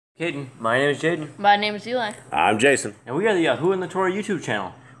Caden. My name is Jaden. My name is Eli. I'm Jason. And we are the Who in the Torah YouTube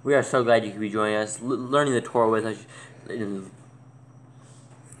channel. We are so glad you could be joining us, learning the Torah with us.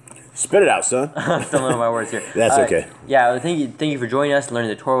 Spit it out, son. I'm stumbling on my words here. That's okay. Yeah, thank you for joining us, learning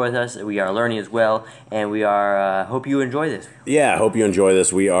the Torah with us. We are learning as well, and we are hope you enjoy this. Yeah, hope you enjoy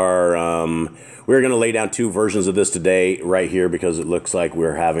this. We're going to lay down two versions of this today right here because it looks like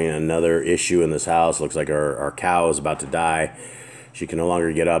we're having another issue in this house. Looks like our cow is about to die. She can no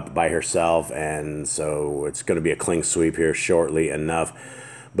longer get up by herself, and so it's going to be a clean sweep here shortly enough.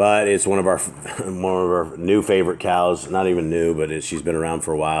 But it's one of our new favorite cows. Not even new, but she's been around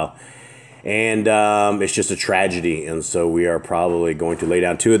for a while. And it's just a tragedy. And so we are probably going to lay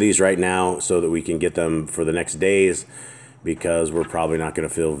down two of these right now so that we can get them for the next days, because we're probably not going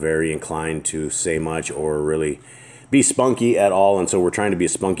to feel very inclined to say much or really be spunky at all. And so we're trying to be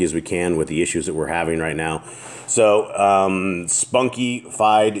as spunky as we can with the issues that we're having right now. So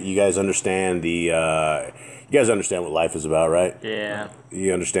spunky-fied, you guys understand you guys understand what life is about, right? Yeah.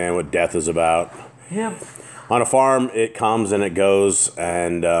 You understand what death is about. Yep. On a farm, it comes and it goes,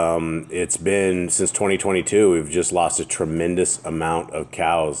 and it's been since 2022. We've just lost a tremendous amount of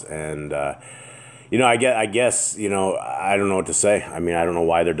cows, and I guess I don't know what to say. I mean, I don't know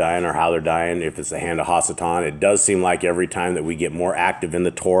why they're dying or how they're dying. If it's the hand of Hasatan, it does seem like every time that we get more active in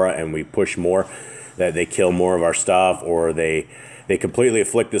the Torah and we push more, that they kill more of our stuff, or they completely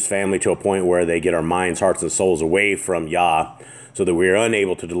afflict this family to a point where they get our minds, hearts, and souls away from Yah, so that we are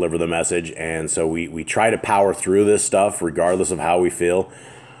unable to deliver the message. And so we try to power through this stuff regardless of how we feel.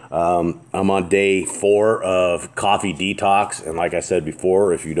 I'm on day 4 of coffee detox, and like I said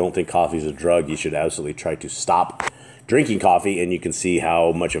before, if you don't think coffee is a drug, you should absolutely try to stop drinking coffee, and you can see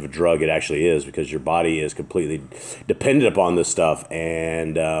how much of a drug it actually is, because your body is completely dependent upon this stuff.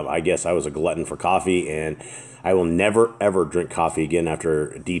 And I guess I was a glutton for coffee, and I will never ever drink coffee again after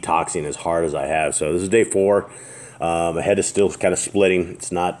detoxing as hard as I have. So this is day 4. My head is still kind of splitting.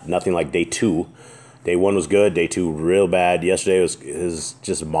 It's nothing like day 2. Day 1 was good. Day 2 real bad. Yesterday was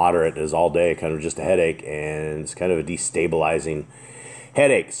just moderate as all day, kind of just a headache, and it's kind of a destabilizing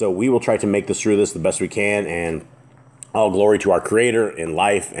headache. So we will try to make this through this the best we can, and all glory to our Creator in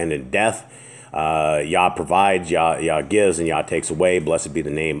life and in death. Yah provides, Yah gives, and Yah takes away. Blessed be the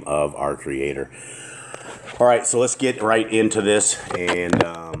name of our Creator. All right, so let's get right into this and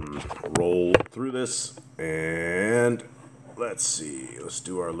roll through this. And let's see. Let's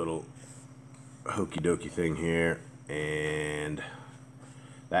do our little hokey dokey thing here. And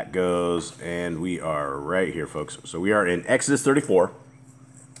that goes. And we are right here, folks. So we are in Exodus 34.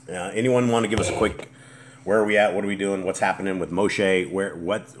 Anyone want to give us a quick, where are we at? What are we doing? What's happening with Moshe?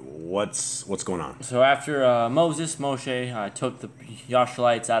 What's going on? So after Moshe took the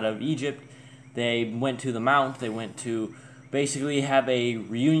YHWH out of Egypt, they went to the mount. They went to basically have a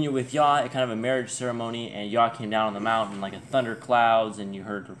reunion with Yah, kind of a marriage ceremony, and Yah came down on the mountain like a thunder clouds, and you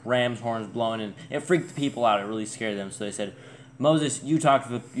heard ram's horns blowing, and it freaked the people out. It really scared them. So they said, Moses, you talk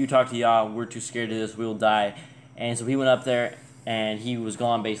to Yah. We're too scared to this. We'll die. And so he went up there, and he was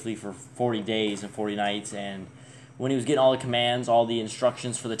gone basically for 40 days and 40 nights. And when he was getting all the commands, all the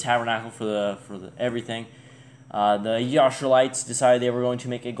instructions for the tabernacle, for the everything, the YHWH decided they were going to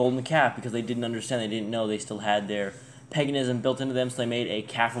make a golden calf because they didn't understand. They didn't know they still had their paganism built into them, so they made a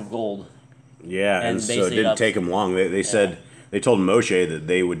calf of gold. Yeah, and so it didn't take them long. They said, they told Moshe that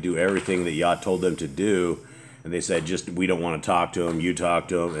they would do everything that Yah told them to do, and they said, just, we don't want to talk to him, you talk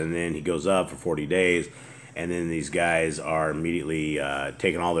to him. And then he goes up for 40 days, and then these guys are immediately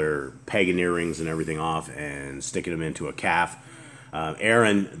taking all their pagan earrings and everything off and sticking them into a calf.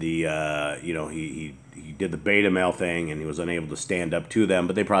 Aaron, he did the beta male thing, and he was unable to stand up to them,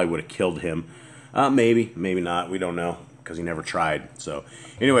 but they probably would have killed him. Maybe not. We don't know, because he never tried. So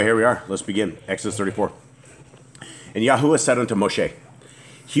anyway, here we are. Let's begin. Exodus 34. And Yahuwah said unto Moshe,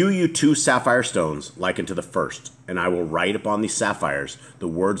 Hew you 2 sapphire stones like unto the first, and I will write upon these sapphires the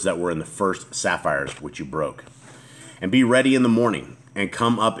words that were in the first sapphires which you broke. And be ready in the morning, and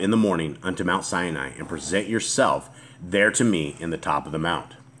come up in the morning unto Mount Sinai, and present yourself there to me in the top of the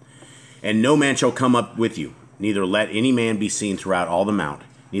mount. And no man shall come up with you, neither let any man be seen throughout all the mount,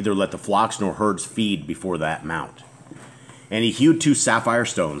 neither let the flocks nor herds feed before that mount. And he hewed 2 sapphire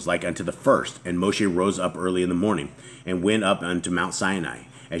stones like unto the first, and Moshe rose up early in the morning, and went up unto Mount Sinai,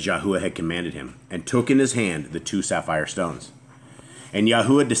 as Yahuwah had commanded him, and took in his hand the 2 sapphire stones. And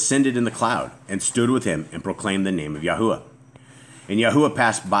Yahuwah descended in the cloud, and stood with him, and proclaimed the name of Yahuwah. And Yahuwah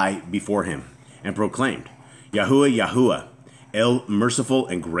passed by before him, and proclaimed, Yahuwah, Yahuwah, El merciful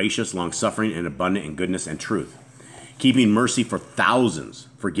and gracious, long-suffering and abundant in goodness and truth, keeping mercy for thousands,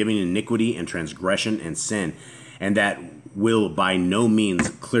 forgiving iniquity and transgression and sin, and that will by no means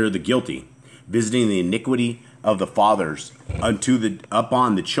clear the guilty, visiting the iniquity of the fathers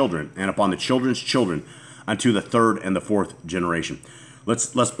upon the children, and upon the children's children, unto the third and the fourth generation.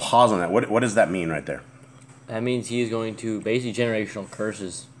 Let's pause on that. What does that mean right there? That means he is going to basically generational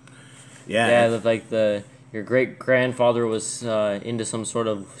curses. Yeah. Yeah, like your great grandfather was into some sort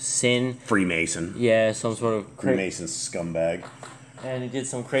of sin. Freemason. Yeah, some sort of Freemason scumbag. And he did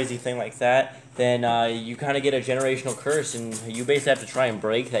some crazy thing like that. Then you kind of get a generational curse, and you basically have to try and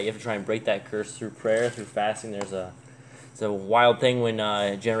break that. You have to try and break that curse through prayer, through fasting. It's a wild thing when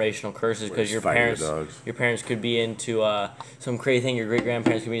generational curses, because your parents could be into some crazy thing. Your great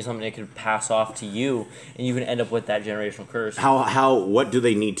grandparents could be something they could pass off to you, and you can end up with that generational curse. What do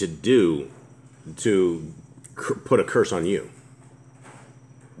they need to do to put a curse on you?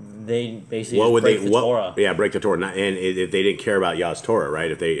 They basically break the Torah. Yeah, break the Torah. And if they didn't care about Yah's Torah, right?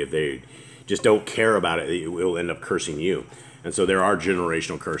 If they just don't care about it, it will end up cursing you. And so there are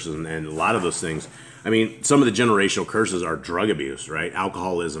generational curses, and a lot of those things. I mean, some of the generational curses are drug abuse, right?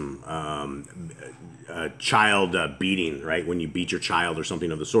 Alcoholism, child beating, right? When you beat your child or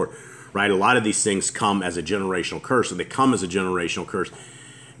something of the sort, right? A lot of these things come as a generational curse, and they come as a generational curse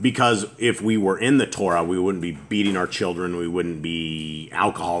because if we were in the Torah, we wouldn't be beating our children, we wouldn't be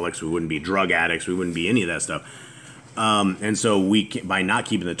alcoholics, we wouldn't be drug addicts, we wouldn't be any of that stuff. And so by not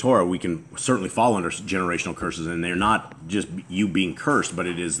keeping the Torah, we can certainly fall under generational curses, and they're not just you being cursed, but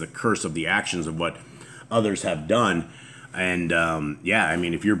it is the curse of the actions of what others have done. And yeah, I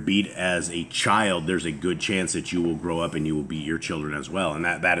mean, if you're beat as a child, there's a good chance that you will grow up and you will beat your children as well, and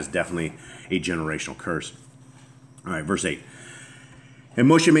that is definitely a generational curse. All right, verse 8. And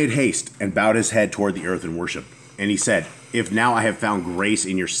Moshe made haste and bowed his head toward the earth and worshiped. And he said, If now I have found grace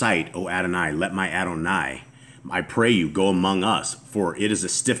in your sight, O Adonai, let my Adonai, I pray you, go among us, for it is a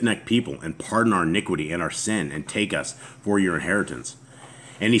stiff-necked people, and pardon our iniquity and our sin, and take us for your inheritance.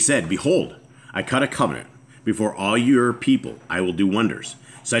 And he said, Behold, I cut a covenant. Before all your people I will do wonders,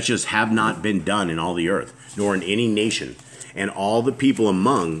 such as have not been done in all the earth, nor in any nation. And all the people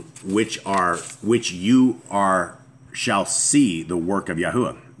among which you are shall see the work of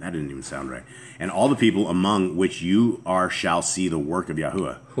Yahuwah. That didn't even sound right. And all the people among which you are shall see the work of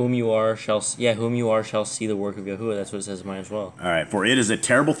Yahuwah. Whom you are shall see the work of Yahuwah. That's what it says in mine as well. All right. For it is a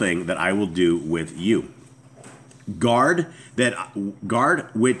terrible thing that I will do with you. Guard that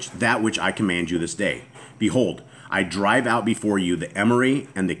which I command you this day. Behold, I drive out before you the Emori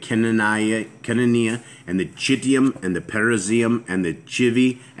and the Canaanite and the Chittim and the Perizzium and the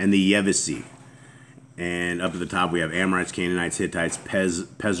Chivi and the Yevusi. And up at the top we have Amorites, Canaanites, Hittites,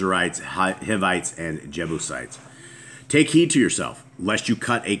 Pezerites, Hivites, and Jebusites. Take heed to yourself, lest you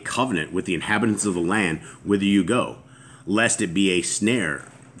cut a covenant with the inhabitants of the land whither you go, lest it be a snare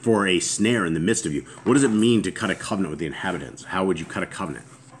in the midst of you. What does it mean to cut a covenant with the inhabitants? How would you cut a covenant?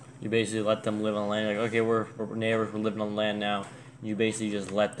 You basically let them live on the land. Like, okay, we're neighbors, we're living on the land now. You basically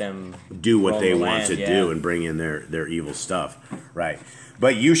just let them do what they want to do and bring in their evil stuff. Right.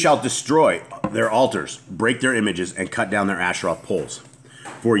 But you shall destroy their altars, break their images, and cut down their Asheroth poles.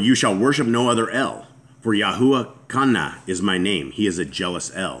 For you shall worship no other El. For Yahuwah Kana is my name. He is a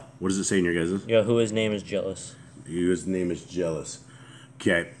jealous El. What does it say in your guys'? Yahuwah's name is jealous. Yahuwah's name is jealous.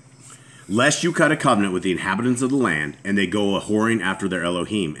 Okay. Lest you cut a covenant with the inhabitants of the land, and they go a-whoring after their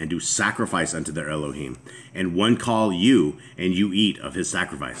Elohim, and do sacrifice unto their Elohim. And one call you, and you eat of his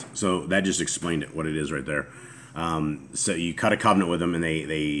sacrifice. So that just explained it, what it is right there. So you cut a covenant with them, and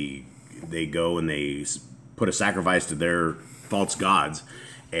they go and they put a sacrifice to their false gods,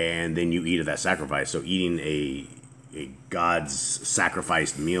 and then you eat of that sacrifice. So eating a God's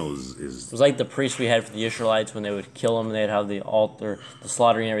sacrificed meal is... It was like the priests we had for the Israelites when they would kill them, and they'd have the altar, the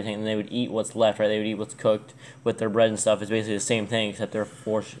slaughtering and everything, and they would eat what's left, right? They would eat what's cooked with their bread and stuff. It's basically the same thing, except they're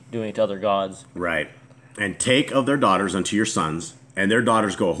doing it to other gods. Right. And take of their daughters unto your sons, and their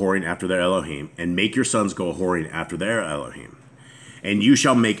daughters go a-whoring after their Elohim, and make your sons go a-whoring after their Elohim. And you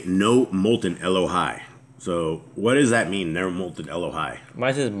shall make no molten Elohai. So what does that mean, no molten Elohai?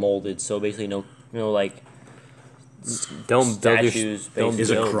 Mine says molded, so basically like... Don't build statues.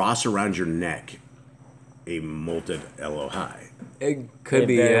 Is a cross around your neck a molten Elohai? It could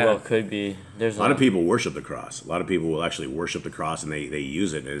be. Very well could be. There's a lot of people worship the cross. A lot of people will actually worship the cross, and they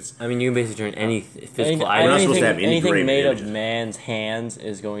use it. It's, I mean, you can basically turn any physical item. We're not supposed to have anything made of man's hands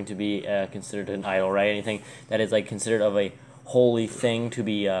is going to be considered an idol, right? Anything that is like considered of a holy thing to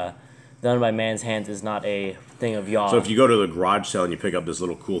be done by man's hands is not a thing of Yah. So if you go to the garage sale and you pick up this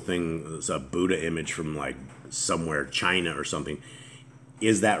little cool thing, it's a Buddha image from like somewhere, China or something,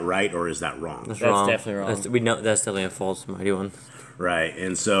 is that right or is that wrong? That's wrong. Definitely wrong. We know that's definitely a false mighty one. Right.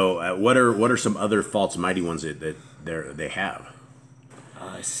 And so, what are some other false mighty ones that they have?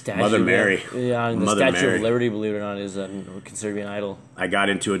 Mother Mary. The Mother Statue Mary. of Liberty, believe it or not, is considered to be an idol. I got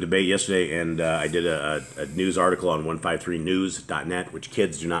into a debate yesterday, and I did a news article on 153news.net, which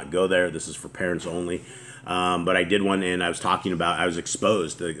kids do not go there. This is for parents only. But I did one, and I was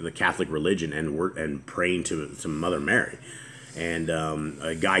exposed to the Catholic religion and praying to Mother Mary. And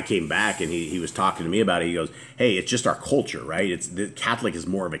a guy came back, and he was talking to me about it. He goes, "Hey, it's just our culture, right? The Catholic is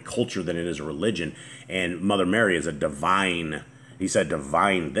more of a culture than it is a religion, and Mother Mary is a divine." He said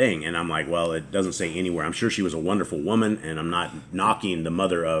divine thing, and I'm like, well, it doesn't say anywhere. I'm sure she was a wonderful woman, and I'm not knocking the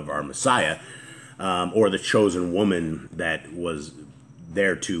mother of our Messiah or the chosen woman that was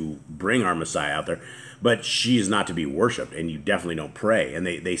there to bring our Messiah out there. But she is not to be worshipped, and you definitely don't pray. And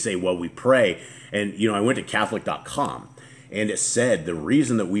they say, well, we pray. And, I went to Catholic.com, and it said the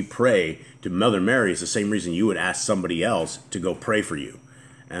reason that we pray to Mother Mary is the same reason you would ask somebody else to go pray for you.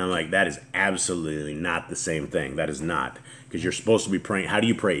 And I'm like, that is absolutely not the same thing. That is not. Because you're supposed to be praying. How do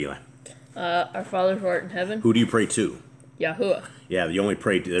you pray, Eli? Our Father who art in heaven. Who do you pray to? YHWH. Yeah, you only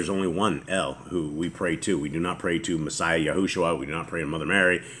pray to, there's only one L who we pray to. We do not pray to Messiah Yahushua. We do not pray to Mother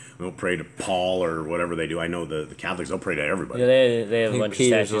Mary. We don't pray to Paul or whatever they do. I know the Catholics don't pray to everybody. Yeah, they have a bunch of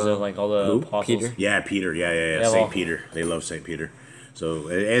statues of like all the apostles. Peter? Yeah, Peter. Yeah. St. Peter. They love St. Peter. So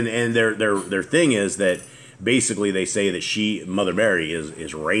and their thing is that basically they say that Mother Mary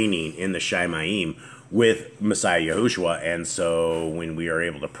is reigning in the Shaimaim with Messiah Yahushua, and so when we are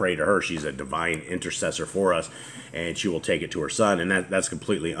able to pray to her, she's a divine intercessor for us, and she will take it to her son, and that's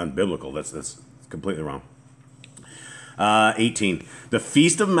completely unbiblical. That's completely wrong. 18. The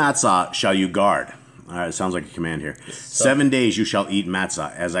feast of matzah shall you guard. All right, it sounds like a command here. 7 days you shall eat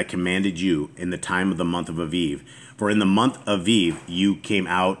matzah, as I commanded you in the time of the month of Aviv. For in the month of Aviv you came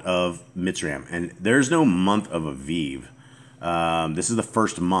out of Mitzrayim. And there's no month of Aviv. This is the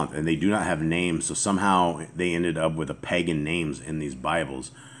first month, and they do not have names, so somehow they ended up with a pagan names in these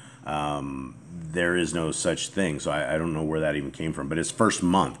Bibles. There is no such thing, so I don't know where that even came from. But it's first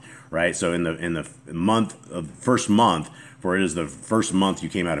month, right? So in the first month, for it is the first month you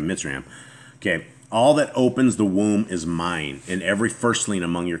came out of Mitzrayim. Okay, all that opens the womb is mine, and every firstling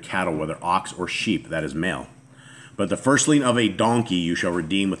among your cattle, whether ox or sheep, that is male. But the firstling of a donkey you shall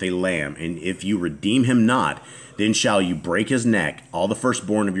redeem with a lamb, and if you redeem him not, then shall you break his neck. All the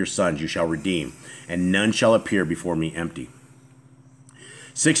firstborn of your sons you shall redeem, and none shall appear before me empty.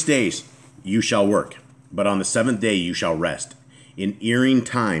 6 days you shall work, but on the seventh day you shall rest. In earing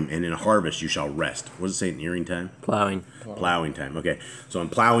time and in harvest you shall rest. What does it say in earing time? Plowing. Plowing time. Okay, so in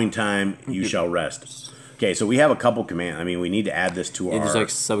plowing time you shall rest. Okay, so we have a couple commands. I mean, we need to add this to our... There's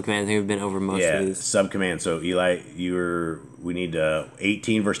like sub-commands. I think we've been over most of these. Sub-commands. So, Eli, we need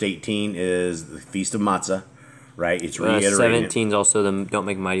 18, verse 18 is the Feast of Matzah, right? It's reiterating 17 is also the don't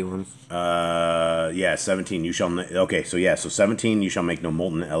make mighty ones. 17, you shall... Okay, so 17, you shall make no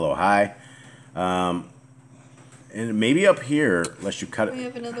molten Elohai. And maybe up here, unless you cut it... We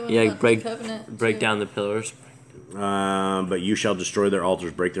have another one about the covenant, break down the pillars. But you shall destroy their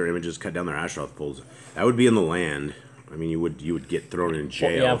altars, break their images, cut down their Asheroth poles. That would be in the land. I mean, you would get thrown in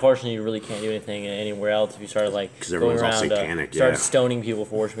jail. Well, yeah, unfortunately, you really can't do anything anywhere else if you started going around, satanic, start stoning people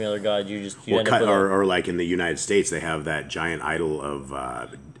for worshiping other gods. You end up with or like in the United States, they have that giant idol of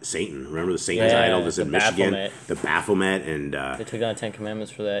Satan. Remember the Satan's idol that's in Michigan, the Baphomet, and they took down the 10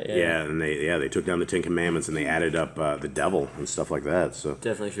 Commandments for that. And they took down the 10 Commandments and they added up the devil and stuff like that. So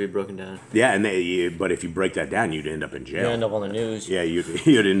definitely should be broken down. Yeah, but if you break that down, you'd end up in jail. You'd end up on the news. Yeah,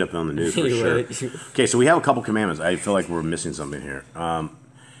 you'd end up on the news for sure. Okay, so we have a couple commandments. I feel like we're missing something here.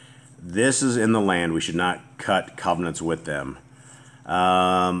 This is in the land. We should not cut covenants with them.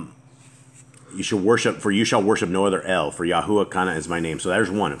 You shall worship no other El, for Yahuwah Kana is my name. So there's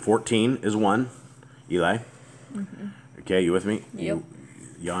one. 14 is one. Eli? Mm-hmm. Okay, you with me? Yep. You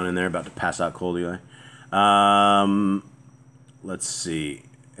yawn in there, about to pass out cold, Eli. Let's see.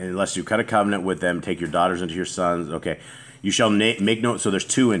 Unless you cut a covenant with them, take your daughters into your sons. Okay. You shall make no... So there's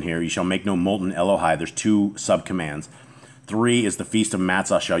two in here. You shall make no molten Elohai. There's two sub-commands. 3 is the Feast of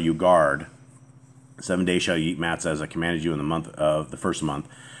Matzah shall you guard. 7 days shall you eat matzah as I commanded you in the month of the first month.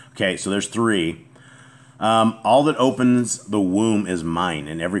 Okay, so there's 3. All that opens the womb is mine,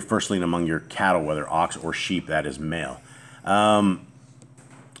 and every firstling among your cattle, whether ox or sheep, that is male. I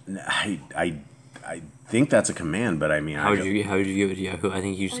think that's a command, but I mean, how would you give it to Yahoo? I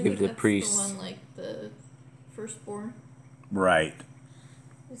think you just give it to the priest. The one like the firstborn. Right.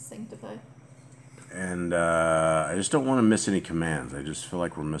 Is sanctified. And I just don't want to miss any commands. I just feel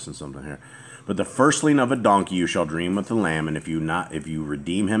like we're missing something here. But the firstling of a donkey you shall dream with the lamb, and if you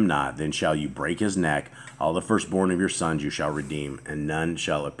redeem him not, then shall you break his neck. All the firstborn of your sons you shall redeem, and none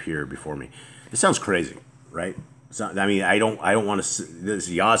shall appear before me. It sounds crazy, right? So, I mean, I don't want to. This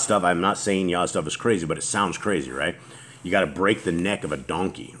Yah stuff. I'm not saying Yah stuff is crazy, but it sounds crazy, right? You got to break the neck of a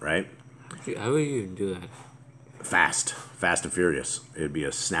donkey, right? How would you do that? Fast and furious. It'd be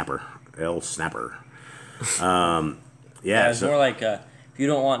a snapper, El Snapper. Yeah, it's more like if you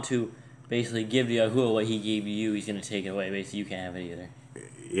don't want to basically give to Yahuwah what he gave you, he's going to take it away. Basically, you can't have it either.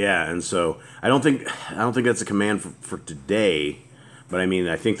 Yeah, and so I don't think that's a command for today, but I mean,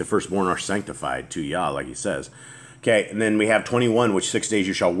 I think the firstborn are sanctified to Yah, like he says. Okay, and then we have 21, which 6 days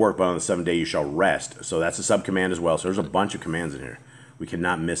you shall work, but on the 7th day you shall rest. So that's a sub-command as well. So there's a bunch of commands in here. We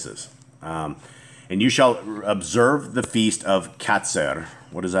cannot miss this. And you shall observe the feast of Katzer.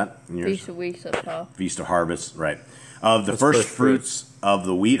 What is that in yours? Feast of Weeks up top. Feast of Harvest, right. Of the first fruits of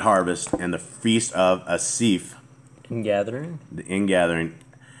the wheat harvest, and the feast of Asif. Ingathering? The ingathering.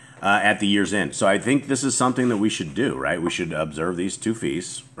 At the year's end. So I think this is something that we should do, right? We should observe these 2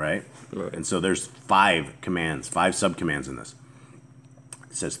 feasts, right? And so there's 5 commands, 5 sub-commands in this.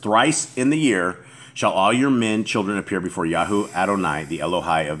 It says, thrice in the year shall all your men, children appear before Yahu Adonai, the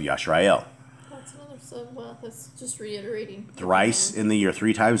Elohai of Yashrael. That's another sub. Well, that's just reiterating. Thrice in the year,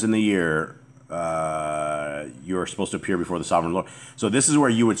 3 times in the year, you are supposed to appear before the sovereign Lord. So this is where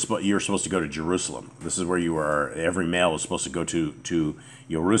you're supposed to go to Jerusalem. This is where every male was supposed to go to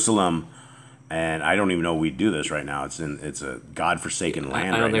Jerusalem. And I don't even know we do this right now. It's a godforsaken land.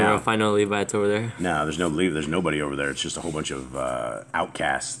 I don't right think now. we're gonna find no Levites over there. No, there's no There's nobody over there. It's just a whole bunch of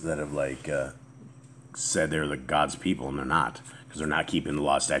outcasts that have said they're the God's people, and they're not, because they're not keeping the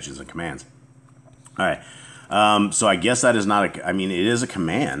law, statutes, and commands. All right. So I guess that is not a. I mean, it is a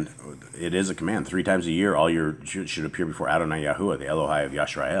command. It is a command. 3 times a year, all your should appear before Adonai Yahuwah, the Elohai of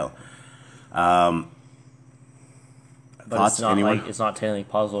Yashrael. But Thoughts, it's not anyone? it's not technically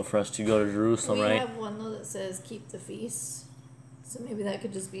possible for us to go to Jerusalem, We right? have one though that says keep the feast, so maybe that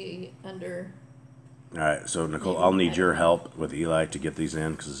could just be under. All right, so Nicole, I'll need your help with Eli to get these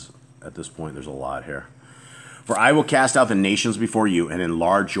in, because at this point there's a lot here. For I will cast out the nations before you and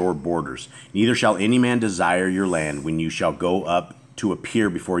enlarge your borders. Neither shall any man desire your land when you shall go up to appear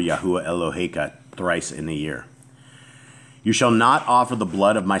before Yahuwah Eloheka thrice in a year. You shall not offer the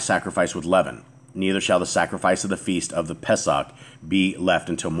blood of my sacrifice with leaven. Neither shall the sacrifice of the feast of the Pesach be left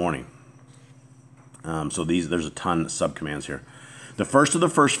until morning. So there's a ton of sub-commands here. The first of the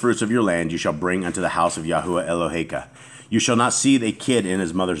first fruits of your land you shall bring unto the house of Yahuwah Eloheka. You shall not seethe a kid in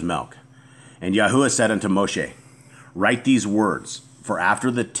his mother's milk. And Yahuwah said unto Moshe, write these words, for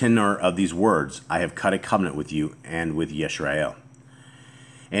after the tenor of these words I have cut a covenant with you and with Yeshrael.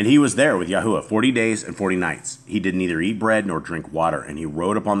 And he was there with Yahuwah 40 days and 40 nights. He did neither eat bread nor drink water, and he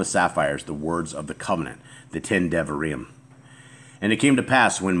wrote upon the sapphires the words of the covenant, the 10 Devarim. And it came to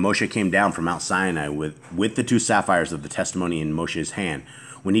pass, when Moshe came down from Mount Sinai with the 2 sapphires of the testimony in Moshe's hand,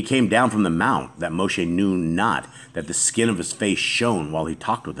 when he came down from the mount, that Moshe knew not that the skin of his face shone while he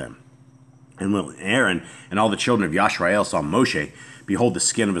talked with him. And when Aaron and all the children of Yashrael saw Moshe, behold, the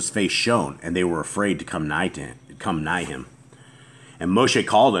skin of his face shone, and they were afraid to come nigh him. And Moshe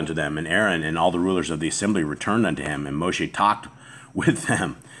called unto them, and Aaron and all the rulers of the assembly returned unto him, and Moshe talked with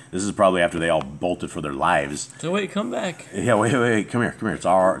them. This is probably after they all bolted for their lives. So wait, come back. Yeah, wait, come here. It's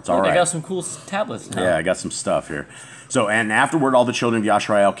all right. I got some cool tablets now. Yeah, I got some stuff here. So, and afterward all the children of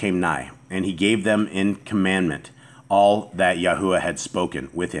Yashrael came nigh, and he gave them in commandment all that Yahuwah had spoken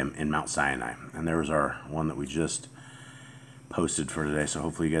with him in Mount Sinai. And there was our one that we just posted for today, so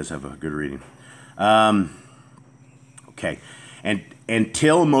hopefully you guys have a good reading. Okay. And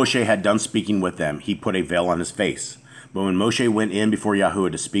until Moshe had done speaking with them, he put a veil on his face. But when Moshe went in before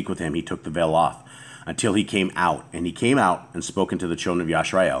Yahuwah to speak with him, he took the veil off until he came out. And he came out and spoke unto the children of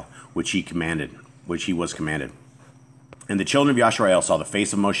Yashrael, which he was commanded. And the children of Yashrael saw the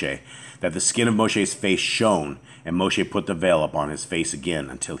face of Moshe, that the skin of Moshe's face shone, and Moshe put the veil upon his face again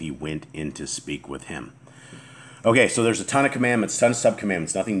until he went in to speak with him. Okay, so there's a ton of commandments, ton of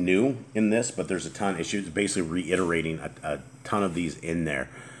sub-commandments. Nothing new in this, but there's a ton. It's basically reiterating a ton of these in there.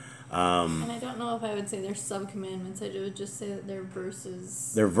 And I don't know if I would say they're sub-commandments. I would just say that they're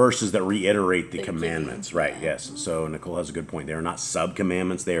verses. They're verses that reiterate the They're commandments, giving, right, yeah. yes. So Nicole has a good point. They are not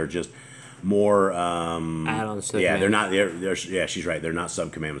sub-commandments. They are just more... Add-ons to the yeah, they're commandments. not... yeah, she's right. They're not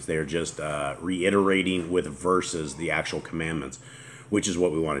sub-commandments. They are just reiterating with verses the actual commandments, which is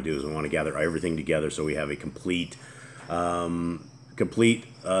what we want to do, is we want to gather everything together so we have a complete score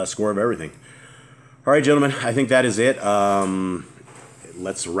of everything. All right, gentlemen, I think that is it.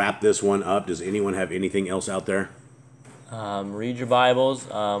 let's wrap this one up. Does anyone have anything else out there? Read your Bibles.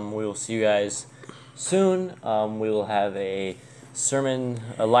 We will see you guys soon. We will have a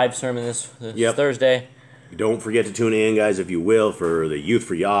live sermon this Thursday. Don't forget to tune in, guys, if you will, for the Youth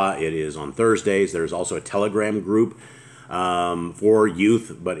for Yah. It is on Thursdays. There's also a Telegram group for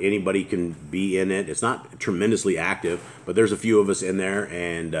youth, but anybody can be in it. It's not tremendously active, but there's a few of us in there,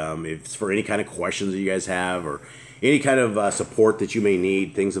 and if it's for any kind of questions that you guys have or any kind of support that you may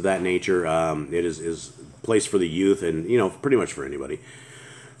need, things of that nature, it is a place for the youth and, pretty much for anybody.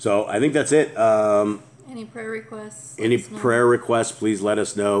 So I think that's it. Any prayer requests? Any prayer requests, please let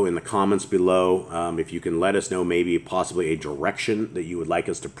us know in the comments below. If you can let us know maybe possibly a direction that you would like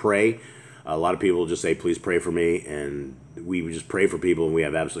us to pray. A lot of people just say, please pray for me, and we would just pray for people, and we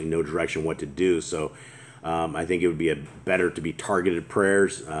have absolutely no direction what to do. So I think it would be better to be targeted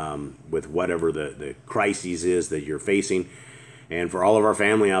prayers with whatever the crises is that you're facing. And for all of our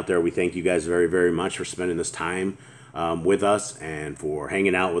family out there, we thank you guys very, very much for spending this time with us and for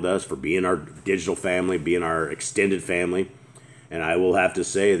hanging out with us, for being our digital family, being our extended family. And I will have to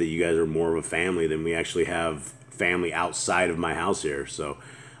say that you guys are more of a family than we actually have family outside of my house here. So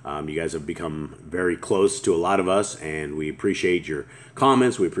you guys have become very close to a lot of us, and we appreciate your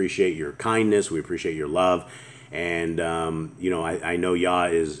comments. We appreciate your kindness. We appreciate your love. And, I know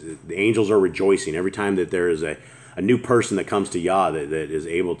the angels are rejoicing every time that there is a new person that comes to Yah that is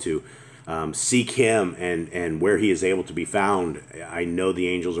able to seek him and where he is able to be found. I know the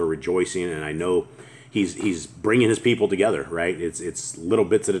angels are rejoicing, and I know he's bringing his people together, right? It's little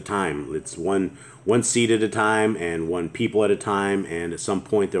bits at a time. It's one seed at a time and one people at a time, and at some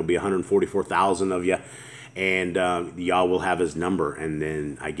point there'll be 144,000 of you, and Yah will have his number, and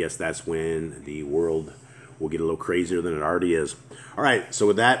then I guess that's when the world will get a little crazier than it already is. All right, so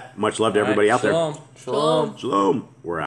with that, much love to everybody out there. Shalom. Shalom. We're out.